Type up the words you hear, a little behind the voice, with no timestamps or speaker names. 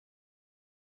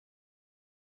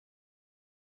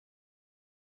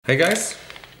Hey guys,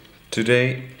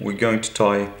 today we're going to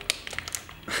tie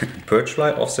perch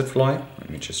fly, offset fly. Let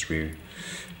me just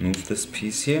remove this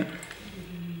piece here.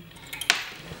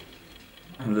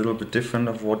 A little bit different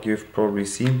of what you've probably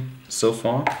seen so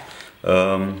far.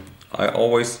 I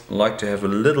always like to have a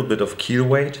little bit of keel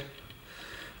weight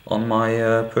on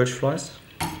my perch flies.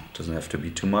 Doesn't have to be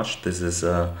too much. This is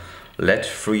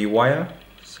lead-free wire,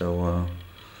 so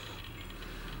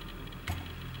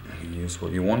use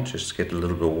what you want, just get a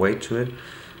little bit of weight to it,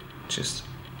 just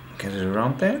get it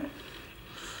around there,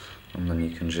 and then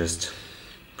you can just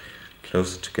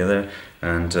close it together.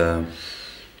 And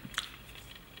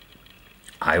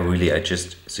I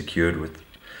just secured with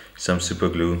some super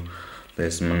glue.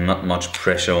 There's not much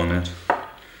pressure on it,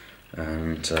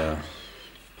 and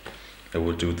it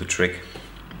will do the trick.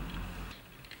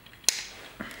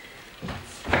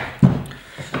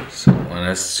 So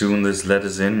as soon as this lead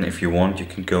is in, if you want, you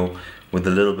can go with a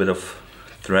little bit of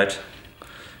thread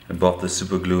above the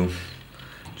super glue.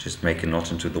 Just make a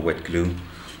knot into the wet glue.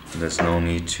 There's no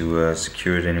need to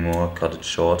secure it anymore, cut it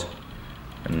short.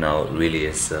 And now it really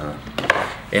is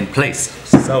in place.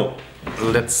 So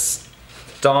let's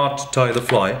start to tie the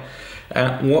fly.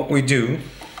 And what we do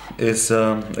is,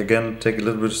 again, take a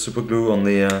little bit of super glue on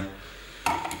the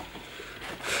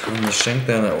shank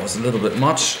there. That was a little bit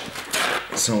much.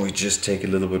 So we just take a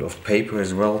little bit of paper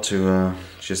as well to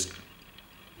just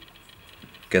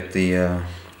get the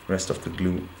rest of the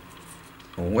glue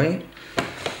away,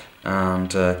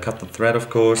 and cut the thread, of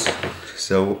course.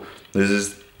 So this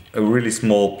is a really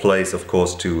small place, of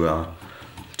course, to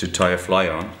tie a fly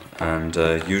on, and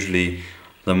usually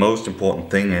the most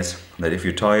important thing is that if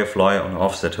you tie a fly on an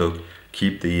offset hook,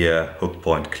 keep the hook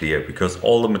point clear, because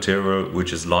all the material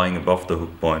which is lying above the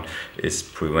hook point is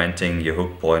preventing your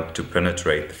hook point to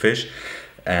penetrate the fish.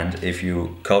 And if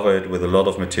you cover it with a lot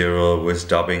of material, with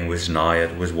dubbing, with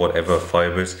naiad, with whatever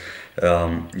fibers,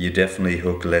 you definitely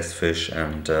hook less fish,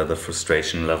 and the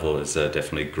frustration level is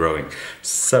definitely growing.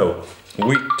 So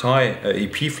we tie a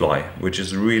EP fly, which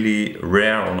is really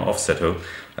rare on offset hook.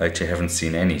 I actually haven't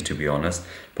seen any, to be honest,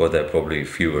 but there are probably a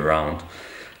few around.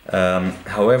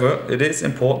 However, it is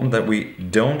important that we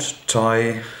don't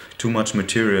tie too much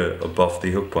material above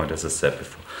the hook point, as I said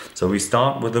before. So we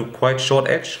start with a quite short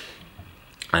edge,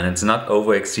 and it's not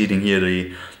over exceeding here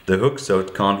the hook, so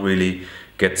it can't really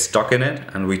get stuck in it.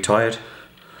 And we tie it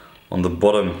on the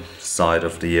bottom side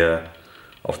of the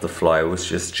fly,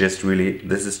 which is just really,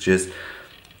 this is just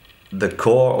the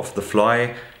core of the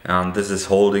fly, and this is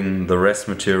holding the rest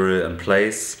material in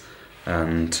place.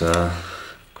 And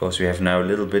of course, we have now a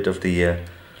little bit of the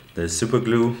super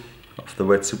glue, of the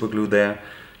wet super glue there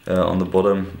on the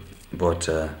bottom, but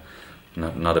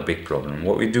not a big problem.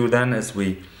 What we do then is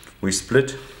we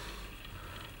split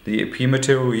the EP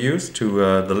material we use to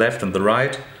the left and the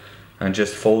right, and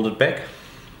just fold it back,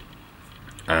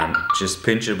 and just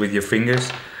pinch it with your fingers,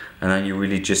 and then you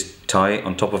really just tie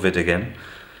on top of it again.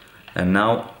 And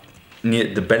now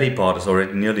the belly part is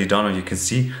already nearly done, and you can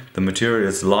see the material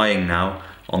is lying now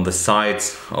on the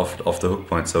sides of the hook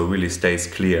point, so it really stays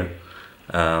clear.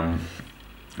 And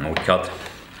we cut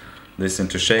this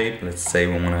into shape. Let's say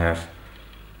we want to have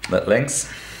that length,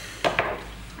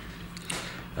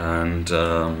 and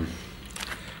on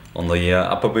the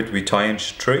upper bit we tie in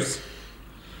chartreuse.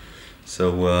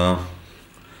 So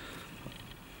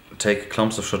take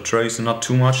clumps of chartreuse, not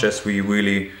too much, as we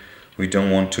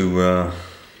don't want to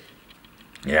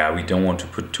we don't want to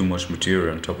put too much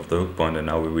material on top of the hook point, and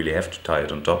now we really have to tie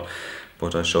it on top.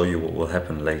 But I'll show you what will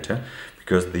happen later,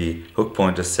 because the hook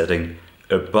point is setting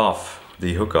above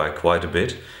the hook eye quite a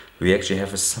bit. We actually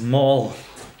have a small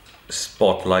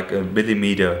spot, like a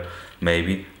millimeter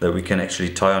maybe, that we can actually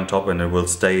tie on top, and it will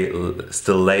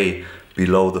still lay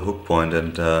below the hook point,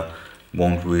 and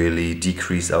won't really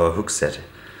decrease our hook set.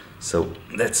 So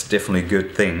that's definitely a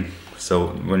good thing. So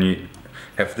when you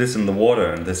have this in the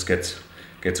water and this gets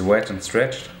wet and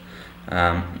stretched,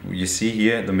 you see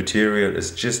here the material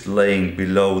is just laying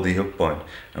below the hook point,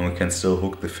 and we can still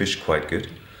hook the fish quite good.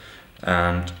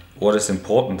 And what is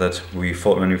important, that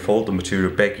when we fold the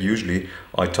material back, usually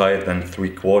I tie it then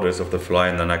 3/4 of the fly,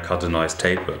 and then I cut a nice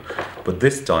taper. But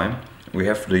this time we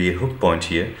have the hook point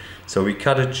here, so we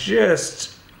cut it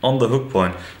just on the hook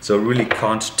point, so it really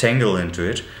can't tangle into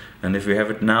it. And if we have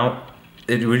it now,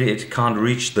 it can't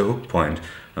reach the hook point.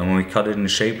 And when we cut it in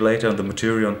shape later, the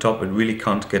material on top, it really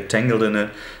can't get tangled in it,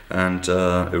 and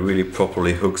it really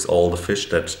properly hooks all the fish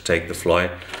that take the fly.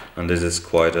 And this is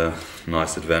quite a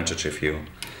nice advantage if you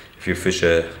fish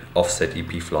a offset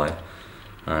EP fly.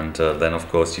 And then of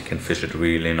course you can fish it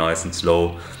really nice and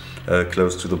slow,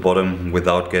 close to the bottom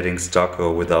without getting stuck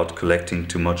or without collecting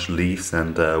too much leaves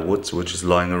and woods which is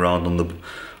lying around on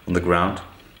the ground.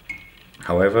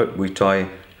 However, we tie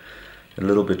a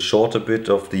little bit shorter bit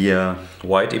of the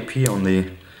white EP on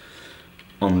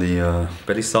the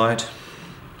belly side.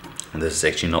 And this is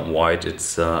actually not white,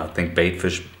 it's I think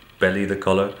baitfish belly the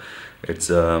color.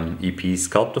 It's EP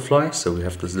Sculpt fly, so we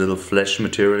have this little flesh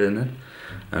material in it,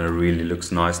 and it really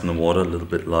looks nice in the water, a little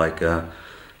bit like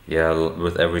yeah,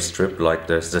 with every strip, like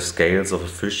there's the scales of a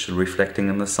fish reflecting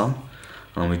in the sun.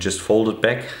 And we just fold it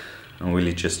back and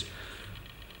really just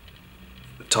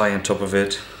tie on top of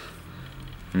it,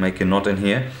 make a knot in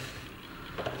here,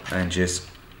 and just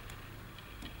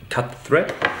cut the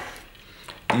thread.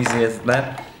 Easy as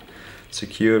that.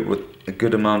 Secure it with a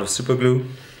good amount of super glue.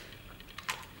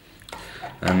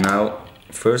 And now,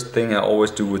 first thing I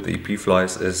always do with the EP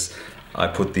flies is I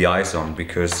put the eyes on,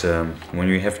 because when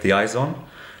we have the eyes on,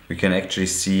 we can actually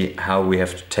see how we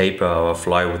have to taper our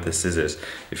fly with the scissors.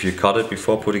 If you cut it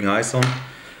before putting eyes on,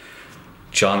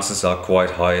 chances are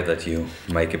quite high that you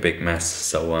make a big mess.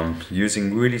 So I'm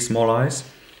using really small eyes.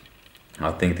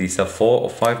 I think these are 4 or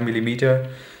 5 millimeter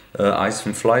eyes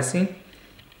from Flyscene.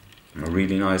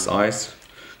 Really nice eyes,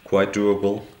 quite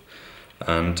durable,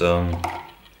 and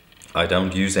I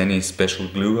don't use any special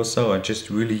glue or so. I just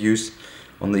really use,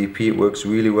 on the EP it works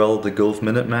really well, the Gulf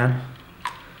Minuteman,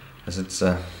 as it's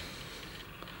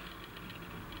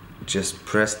just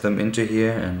press them into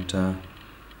here, and yeah,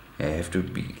 you have to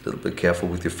be a little bit careful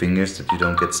with your fingers that you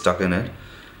don't get stuck in it,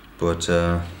 but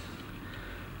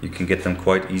you can get them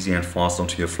quite easy and fast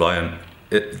onto your fly, and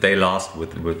they last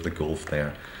with the Gulf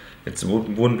there. It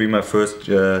wouldn't be my first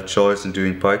choice in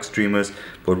doing pike streamers,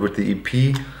 but with the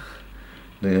EP,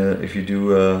 if you do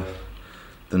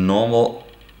the normal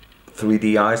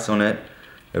 3D ice on it,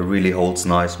 it really holds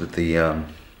nice with the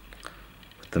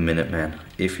Minuteman,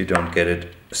 if you don't get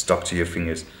it stuck to your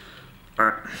fingers.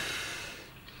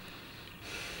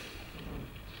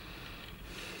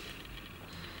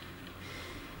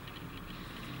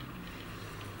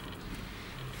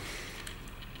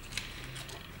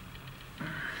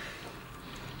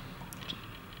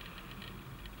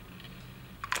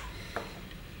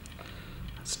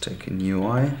 Let's take a new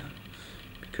eye,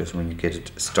 because when you get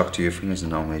it stuck to your fingers,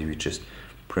 and now maybe just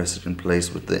press it in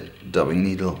place with the dubbing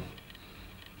needle.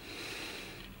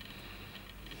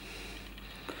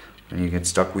 When you get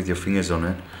stuck with your fingers on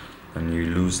it, and you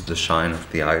lose the shine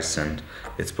of the ice, and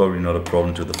it's probably not a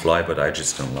problem to the fly, but I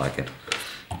just don't like it.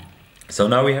 So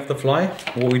now we have the fly.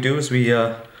 What we do is we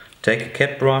take a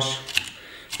cat brush,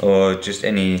 or just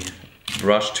any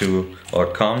brush or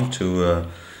comb to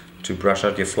brush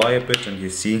out your fly a bit, and you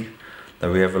see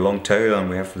that we have a long tail and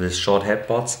we have these short head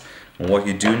parts. And what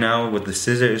you do now with the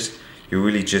scissors, you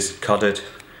really just cut it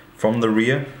from the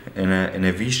rear in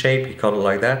a V shape. You cut it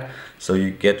like that, so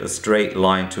you get a straight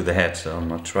line to the head. So I'm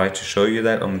gonna try to show you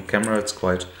that on the camera. It's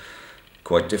quite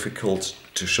difficult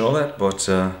to show that, but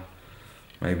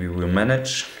maybe we'll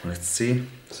manage. Let's see.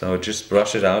 So just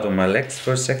brush it out on my legs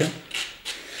for a second.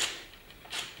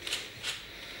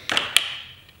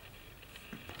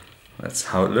 That's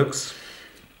how it looks.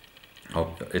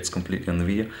 Oh, it's completely on the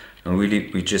video. And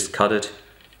really, we just cut it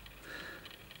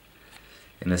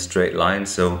in a straight line,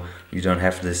 so you don't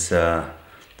have this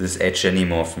this edge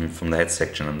anymore from the head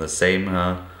section. And the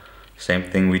same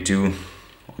thing we do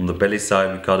on the belly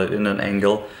side. We cut it in an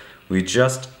angle. We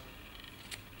just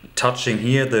touching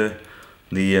here the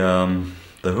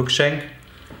hook shank,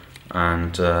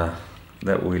 and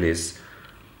that really is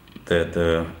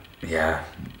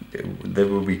they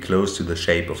will be close to the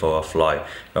shape of our fly.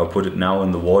 If I put it now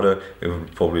in the water, it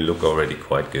would probably look already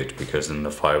quite good, because then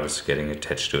the fibers getting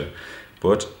attached to it.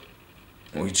 But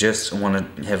we just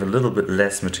want to have a little bit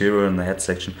less material in the head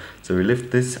section, so we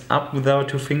lift this up with our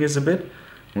 2 fingers a bit,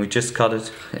 and we just cut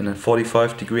it in a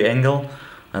 45-degree angle,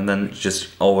 and then just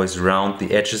always round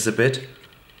the edges a bit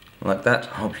like that.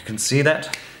 I hope you can see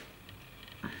that.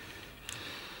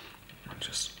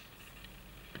 Just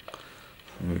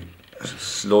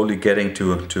slowly getting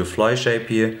to a fly shape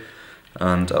here,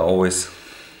 and I always,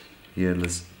 here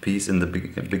this piece in the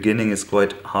beginning is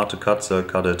quite hard to cut, so I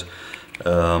cut it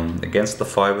against the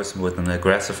fibers with an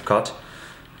aggressive cut.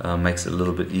 Makes it a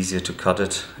little bit easier to cut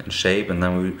it in shape, and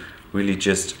then we really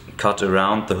just cut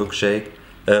around the hook shank,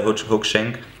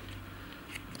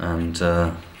 and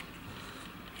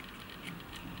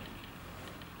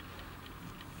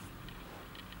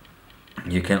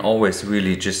you can always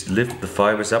really just lift the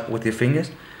fibers up with your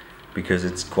fingers, because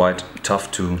it's quite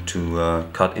tough to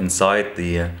cut inside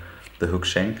the hook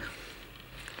shank.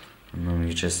 And then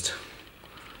you just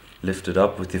lift it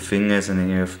up with your fingers, and then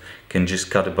you can just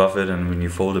cut above it, and when you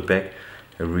fold it back,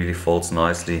 it really folds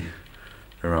nicely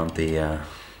around the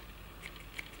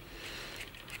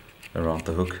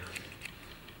hook.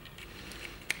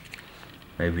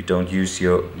 Maybe don't use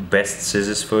your best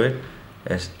scissors for it,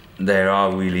 as there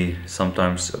are really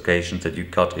sometimes occasions that you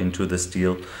cut into the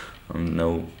steel, and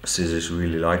no scissors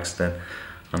really likes that.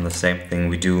 And the same thing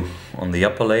we do on the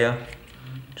upper layer,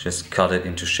 just cut it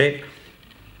into shape.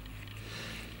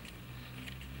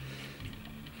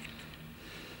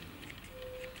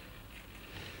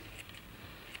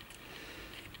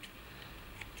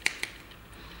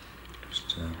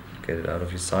 Just get it out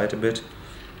of your sight a bit.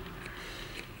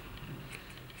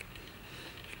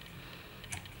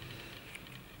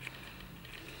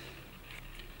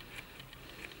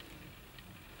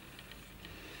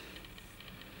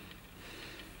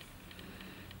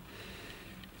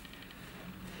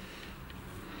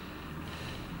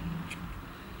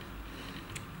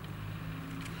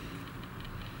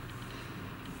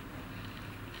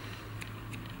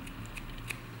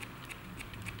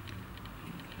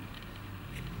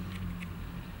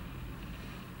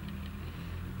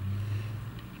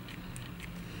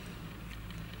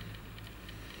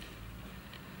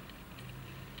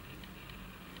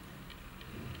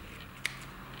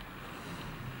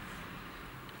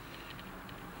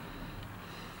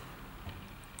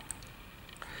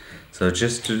 So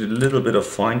just a little bit of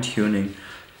fine tuning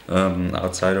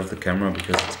outside of the camera,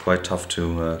 because it's quite tough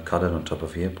to cut it on top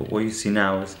of here. But what you see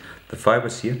now is the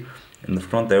fibers here in the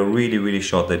front, they're really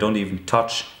short. They don't even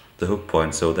touch the hook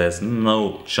point, so there's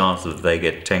no chance that they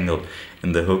get tangled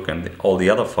in the hook, and all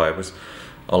the other fibers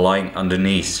are lying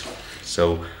underneath,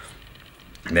 so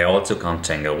they also can't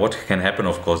tangle. What can happen,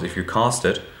 of course, if you cast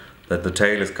it, that the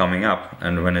tail is coming up,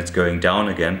 and when it's going down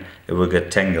again, it will get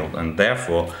tangled, and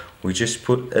therefore we just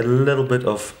put a little bit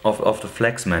of the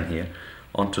Flyscene here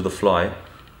onto the fly.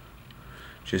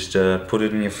 Just put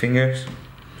it in your fingers,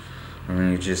 and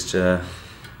then you just get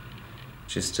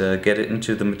it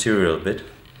into the material a bit.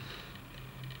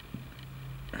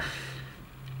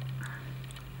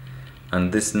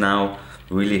 And this now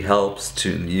really helps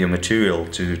to your material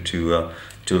to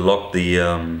lock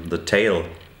the tail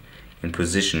in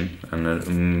position,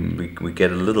 and we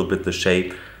get a little bit the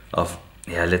shape of,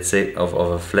 yeah, let's say of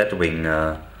a flat wing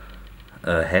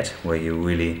head, where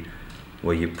you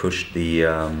push the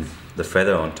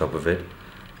feather on top of it.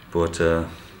 But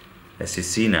as you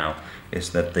see now,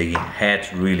 is that the head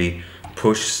really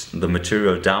pushes the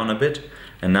material down a bit,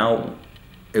 and now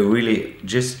it really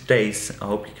just stays. I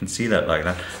hope you can see that like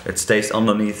that. It stays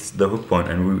underneath the hook point,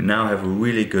 and we now have a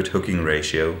really good hooking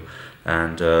ratio,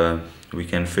 and we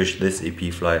can fish this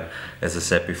EP fly, as I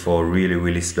said before,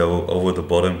 really slow over the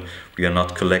bottom. We are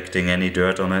not collecting any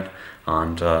dirt on it,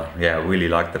 and yeah, I really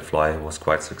like that fly. It was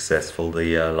quite successful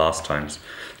the last times.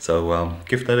 So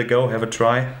give that a go, have a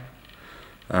try,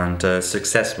 and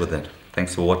success with it.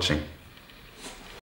 Thanks for watching.